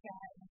in the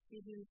chat and see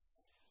who's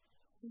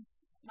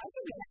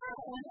liking this.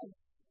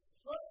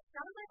 Well, it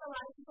sounds like a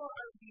lot of people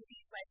are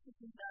really liking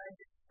the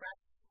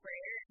distress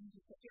sprayer in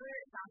particular.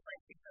 It sounds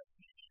like it's a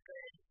really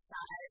good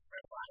size for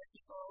a lot of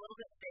people, a little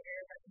bit bigger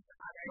than some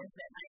others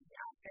that might be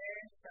out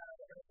there. So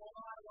it'll hold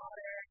a lot of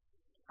water,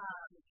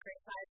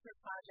 great size for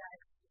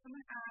projects.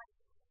 Someone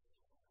asked,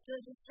 the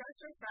Distress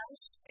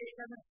Refresh, it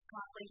doesn't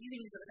cost, you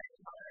can use it with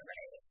any color,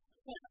 right?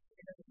 Yeah.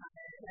 It doesn't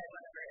matter,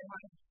 whatever, as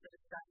long as it's the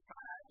distress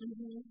product.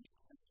 Mm-hmm.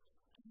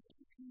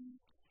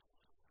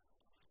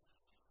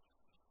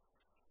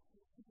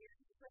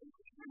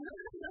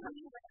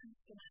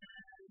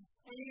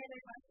 Any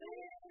other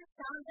questions?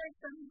 Sounds like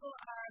some people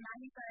are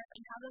manufactured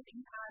and how those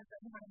ink pads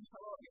that have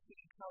control of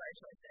your color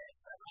choices.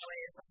 That's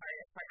always the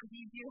hardest part because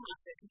you do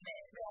have to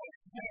commit, right?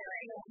 It's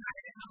not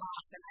going to come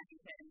off and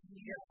anything.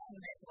 You have to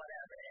commit to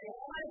whatever it is.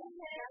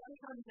 That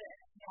becomes it.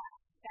 Yeah.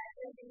 That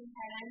is the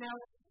intent. I know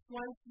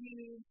once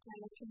you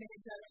kind of committed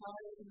to a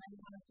color and then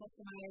you want to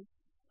customize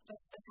the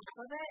top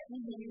of it,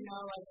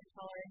 the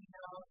color,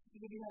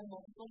 you do have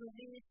multiples of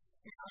these.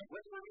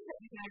 Which one is it?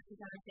 You can actually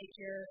kind of take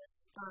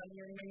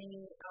your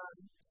mini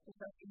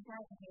distress ink pad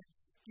and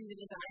do the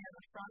design on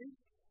the front,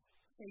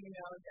 so you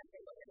know exactly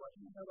what you're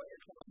looking for, what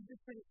you're trying. This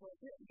is pretty cool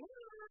too. Yeah.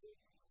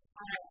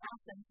 All right,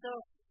 awesome. So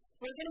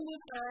we're going to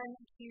move on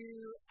to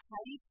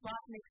Heidi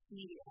Swapp mixed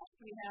media.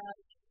 We have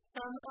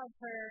some of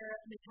her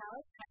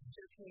metallic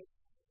texture paste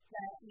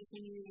that you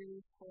can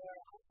use for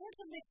all sorts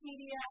of mixed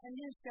media. I'm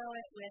going to show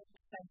it with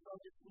stencil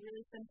just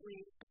really simply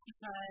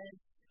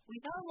because we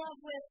fell in love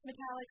with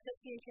metallics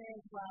at CHA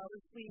as well.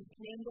 We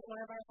named it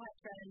one of our hot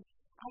trends.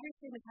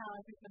 Obviously,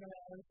 metallic has been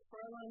around for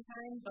a long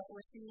time, but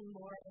we're seeing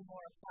more and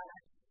more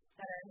products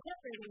that are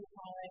incorporating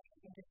metallic. I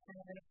think it's kind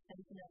of an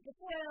extension of the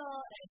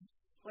foil and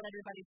what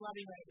everybody's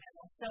loving right now.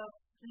 So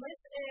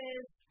this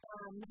is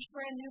not a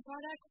brand new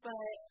product,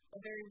 but a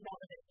very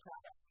relevant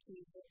product to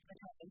the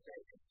content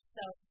right now.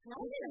 So I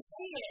didn't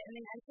see it, and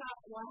then I thought,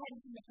 well, I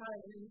hadn't seen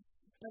metallic, and then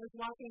I was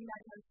walking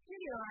back to our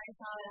studio, and I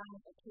saw it on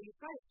the Katie's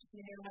Price,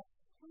 and they were like,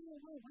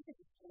 what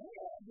is this?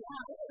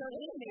 Yeah, so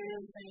this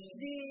is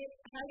the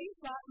Heidi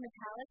Swapp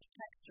metallic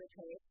texture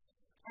paste,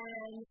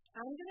 and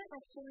I'm going to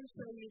actually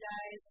show you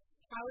guys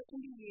how it can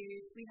be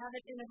used. We have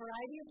it in a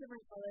variety of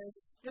different colors.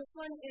 This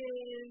one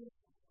is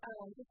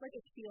just like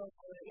a teal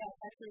color. Yeah,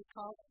 it's actually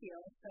called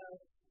teal. So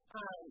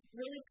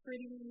really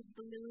pretty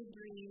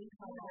blue-green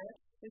color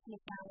with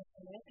metallic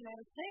in it. And I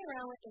was playing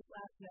around with this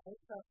last night.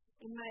 So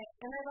and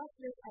I left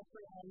this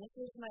actually on. This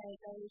is my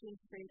Dillusion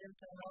Freedom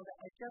journal that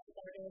I just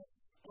started.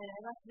 And I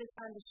left this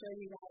on to show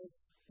you guys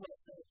what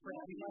the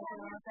brand was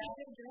and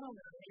all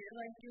that. You're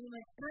like doing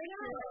like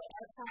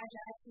a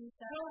project and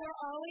stuff. So we're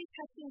always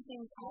testing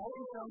things out.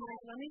 And so I'm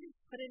like, let me just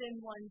put it in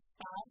one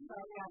spot. So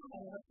I've got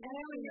and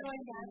then when you're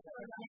going down, so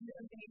there's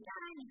something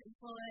again, you can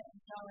pull it and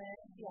show it.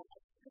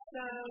 Yes.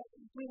 So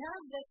we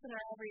have this in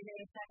our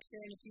everyday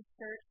section. If you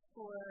search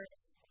for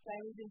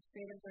Dillusion's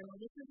Creative Journal,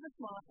 this is the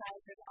small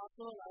size. There's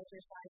also a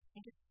larger size. I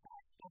think it's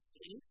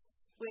F8,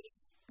 which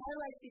I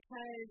like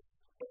because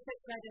it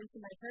fits right into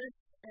my purse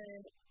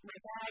and my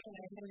bag, and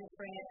I can just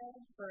bring it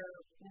for,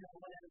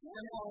 whatever.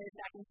 I'm always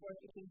back and forth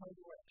between home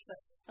and work. So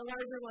a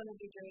larger one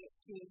would be great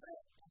too, but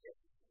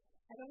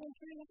I don't want to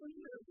turn it up on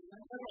you.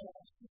 Okay.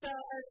 So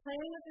I was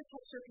playing with this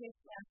texture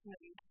paste last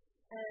night,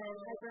 and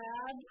I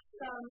grabbed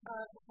some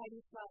of the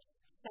Heidi Swapp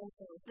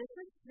stencils.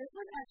 This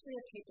was actually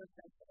a paper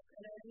stencil,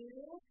 and I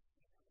knew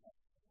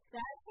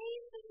that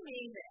tastes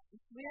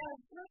amazing. We have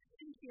looks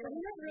and feels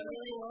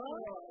really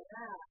cool.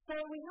 Yeah. So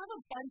we have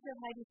a bunch of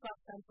Heidi Swapp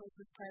stencils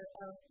as part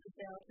of the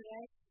sale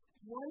today.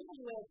 One of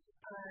which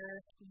are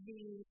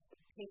these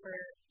paper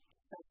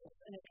stencils,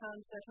 and there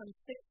comes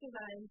 6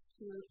 designs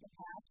to the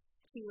pack,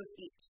 2 of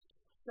each.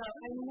 So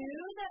I knew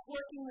that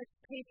working with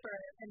paper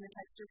and the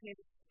texture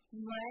paste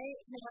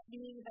might not be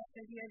the best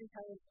idea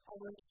because I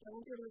was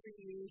going to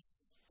reuse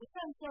the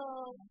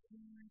stencil,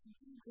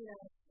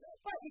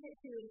 but you get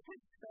to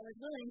so I was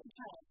willing to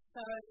try it.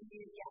 So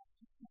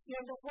you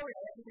have to afford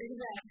it.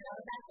 Exactly.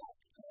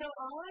 So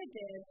all I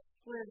did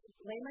was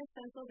lay my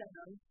stencil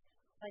down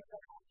like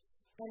that,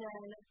 and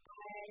then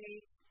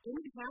I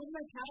didn't have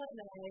my palette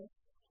knives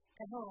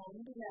at home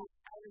because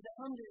I was at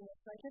home doing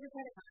this, so I took a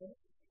credit card,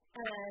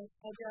 and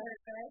I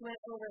just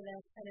went over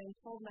this and then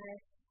pulled my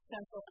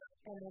stencil up,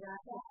 and I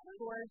got this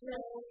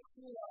gorgeous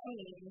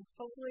sheen.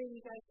 Hopefully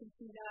you guys can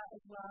see that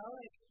as well,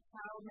 like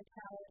how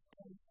metallic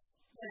and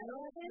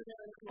general it is.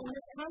 And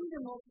this comes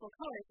in multiple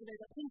colors, so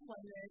there's a pink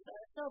one, there's a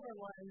silver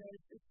one,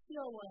 there's this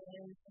teal one,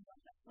 and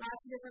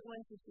lots of different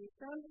ones to choose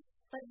from.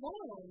 But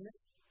then,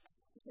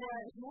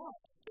 there's more.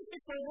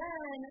 So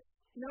then,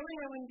 knowing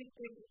I wouldn't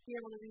be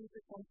able to reuse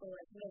the stencil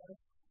like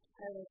this,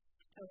 I was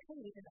okay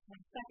because I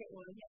had a second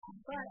one.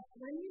 But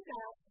then you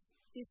got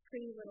these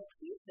pretty little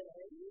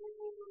pieces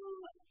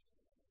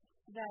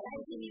that I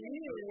didn't even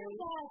use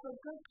for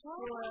good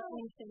color or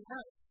anything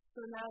else. So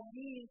now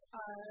these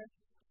are,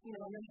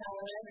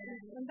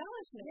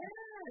 embellishment. Yeah.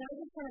 And I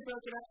just kind of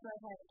broke it up so I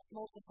had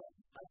multiple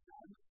of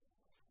them.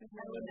 Which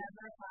I would never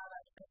have thought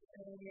of.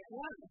 Yeah.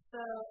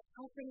 So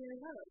I'll bring you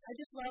those. I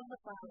just love the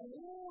flowers.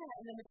 Yeah.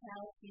 And the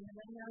metallic sheen and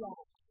then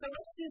So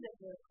let's do this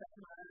real quick.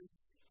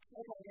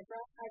 Okay,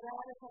 I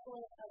got a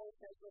couple of other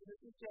stencils.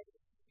 This is just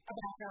a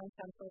background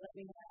stencil that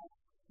we have.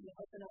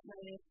 Open up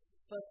my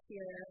book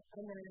here,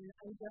 and then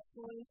I'm just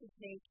going to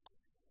take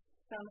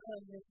some of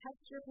this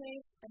texture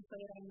paste and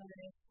put it on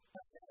my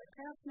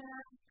craft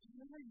mat.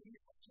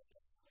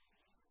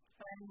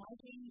 But I'm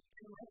liking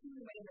the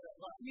way that it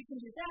looks. You can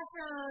do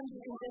background,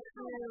 you can just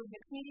do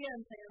mixed media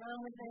and play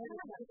around with it.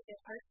 You can just get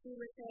artsy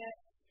with it.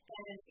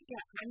 And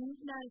I'm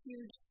not a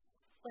huge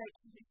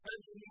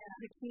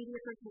mixed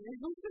media person.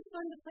 It's just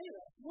fun to play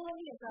with. Well,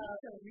 it's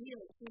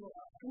really cool.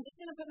 I'm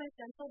just going to put my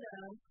stencil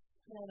down,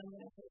 and I'm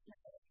going to take my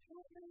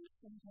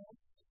and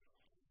just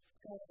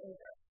go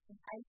over some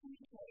icing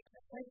cake.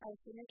 That's like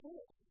icing a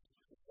cake.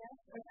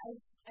 Exactly.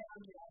 I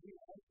don't do that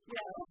anyway.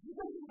 Yeah.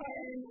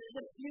 And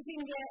you can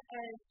get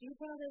as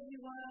detailed as you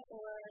want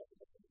or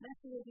just as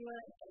messy as you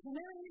want. It doesn't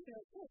matter. You go,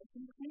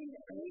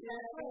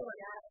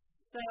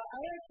 So I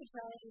like to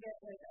try and get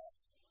like a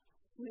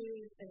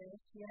smooth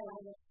finish.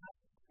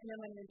 And then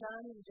when you're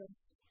done, you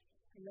just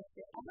lift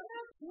it up.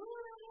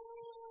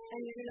 And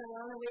you're going to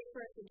want to wait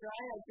for it to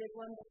dry. I did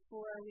one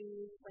before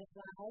we went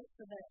live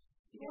so that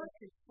you guys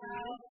could see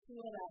how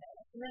cool that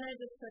is. And then I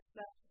just took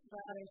the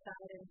other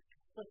side and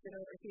flipped it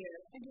over here.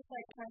 And just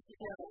pressed it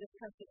down. Just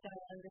pressed it down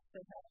and just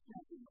took it.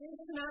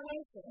 It's not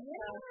wasted.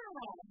 Yeah.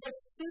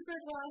 It's super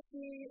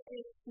glossy.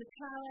 It's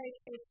metallic.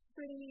 It's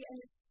pretty. And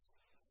it's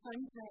fun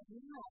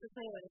to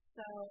play with.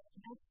 So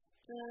that's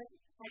the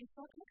Heidi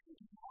Swapp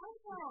texture.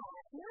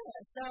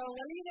 So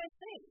what do you guys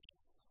think?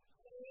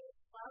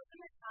 Love the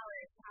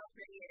metallics, how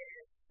pretty it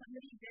is.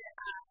 Somebody did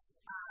ask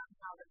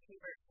how the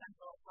paper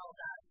stencil held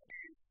up,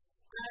 and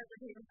as the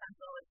paper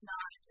stencil, it's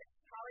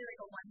probably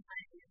like a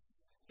one-time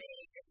use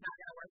thing. It's not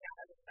going to work out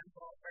as a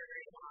stencil for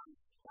very long.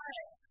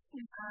 But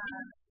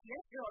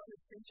this girl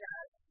would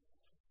suggest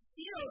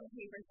seal the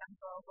paper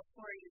stencil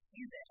before you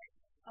use it.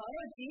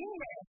 Oh,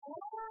 genius.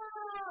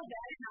 Oh,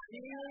 that is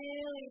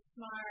really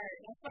smart.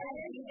 That's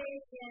a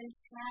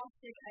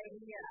fantastic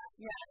idea.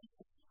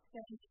 Yes.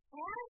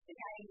 Fantastic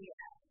idea.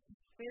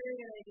 Very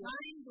good idea.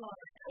 Mind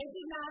blowing. It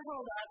did not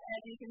hold up,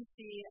 as you can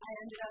see. I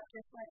ended up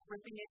just like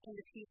ripping it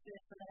into pieces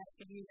so that I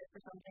could use it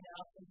for something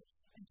else and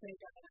put it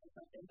down on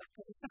something.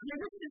 Because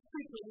it's just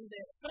too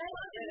polluted. But I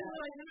love it. I'm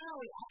like, no,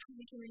 we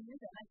actually can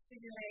reuse it. I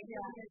figured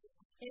out because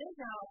it is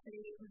now a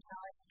pretty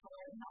metallic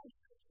color.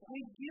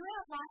 We do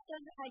have lots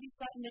of Heidi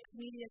Swapp mixed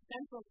media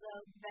stencils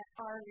though that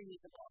are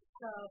reusable.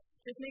 So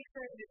just make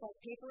sure if it has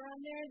paper on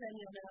there, then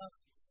you'll know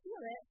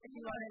steal it if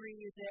you want to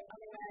reuse it.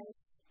 Otherwise,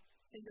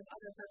 think of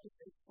other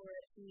purposes for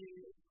it to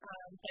use.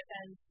 But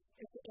then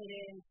if it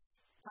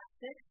is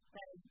plastic,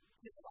 then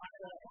just wash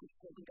it and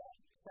it'll be good.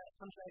 So it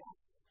comes right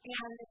off.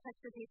 And this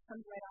texture piece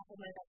comes right off of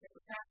my Best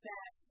Ever Craft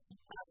bag.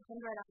 It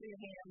comes right off of your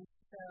hands.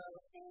 So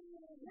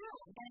yeah,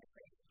 and it's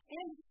great.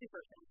 And it's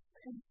super fun.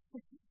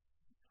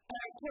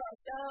 Alright, cool.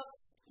 So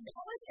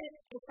that was it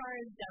as far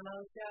as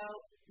demos go.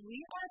 We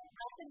are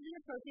rapidly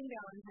approaching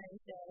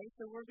Valentine's Day,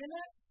 so we're going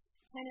to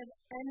kind of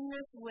end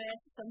this with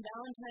some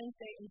Valentine's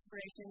Day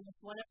inspiration with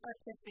one of our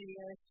tip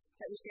videos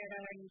that we shared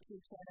on our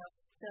YouTube channel.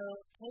 So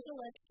take a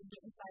look and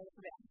get inspired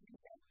for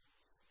Valentine's Day.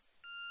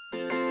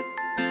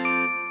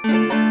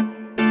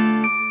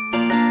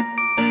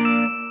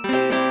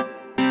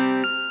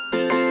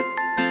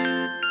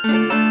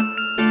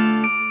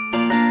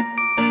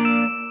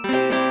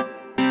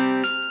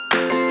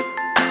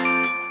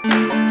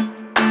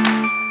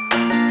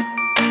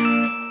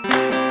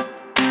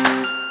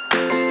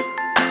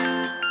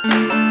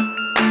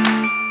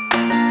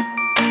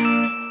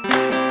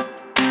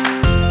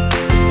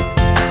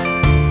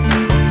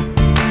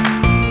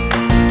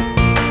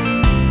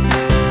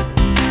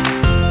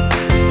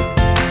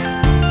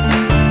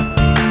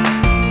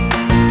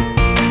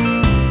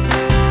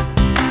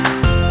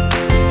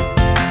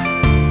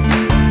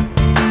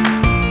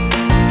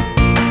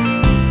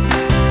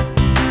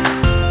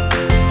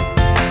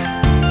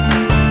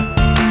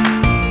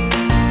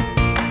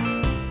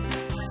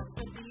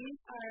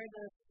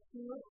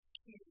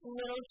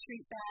 Little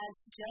treat bags,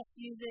 just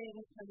using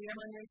the Real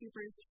Monroe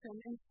Cooper's trim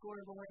and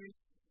scoreboard,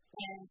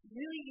 and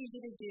really easy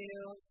to do.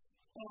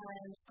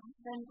 And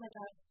then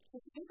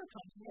just a paper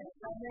punch here.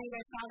 So I know you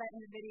guys saw that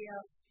in the video.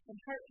 Some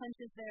heart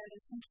punches there.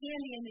 There's some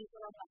candy in these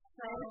little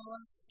boxes.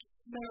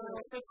 So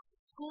for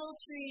school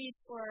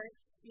treats, or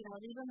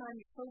leave them on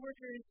your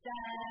coworker's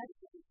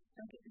desk.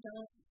 Don't get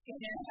like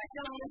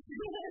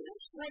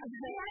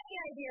they have the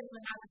ideas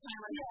when not the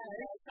time on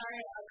this.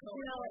 Sorry,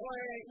 or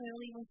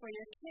leave them for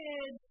your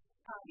kids.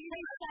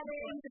 Place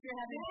settings if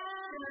you're having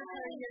dinner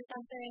party or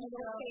something. A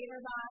little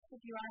favor box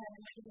if you are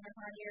having a dinner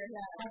party or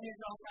have your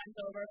girlfriends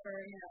over for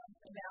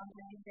a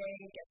Valentine's Day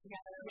get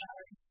together.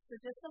 So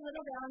just a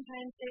little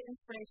Valentine's Day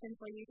inspiration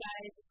for you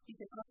guys. You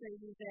can also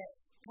use it,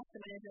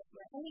 customize it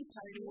for any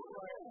party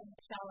or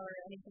shower or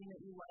anything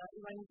that you want.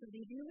 We wanted to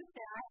leave you with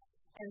that.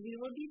 And we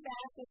will be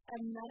back with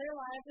another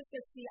Live with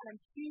Blitsy on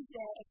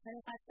Tuesday at 10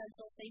 o'clock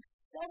Central. Thanks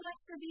so much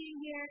for being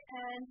here,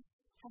 and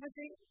have a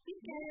great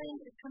weekend.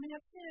 It's coming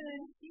up soon.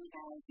 See you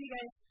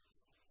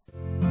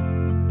guys.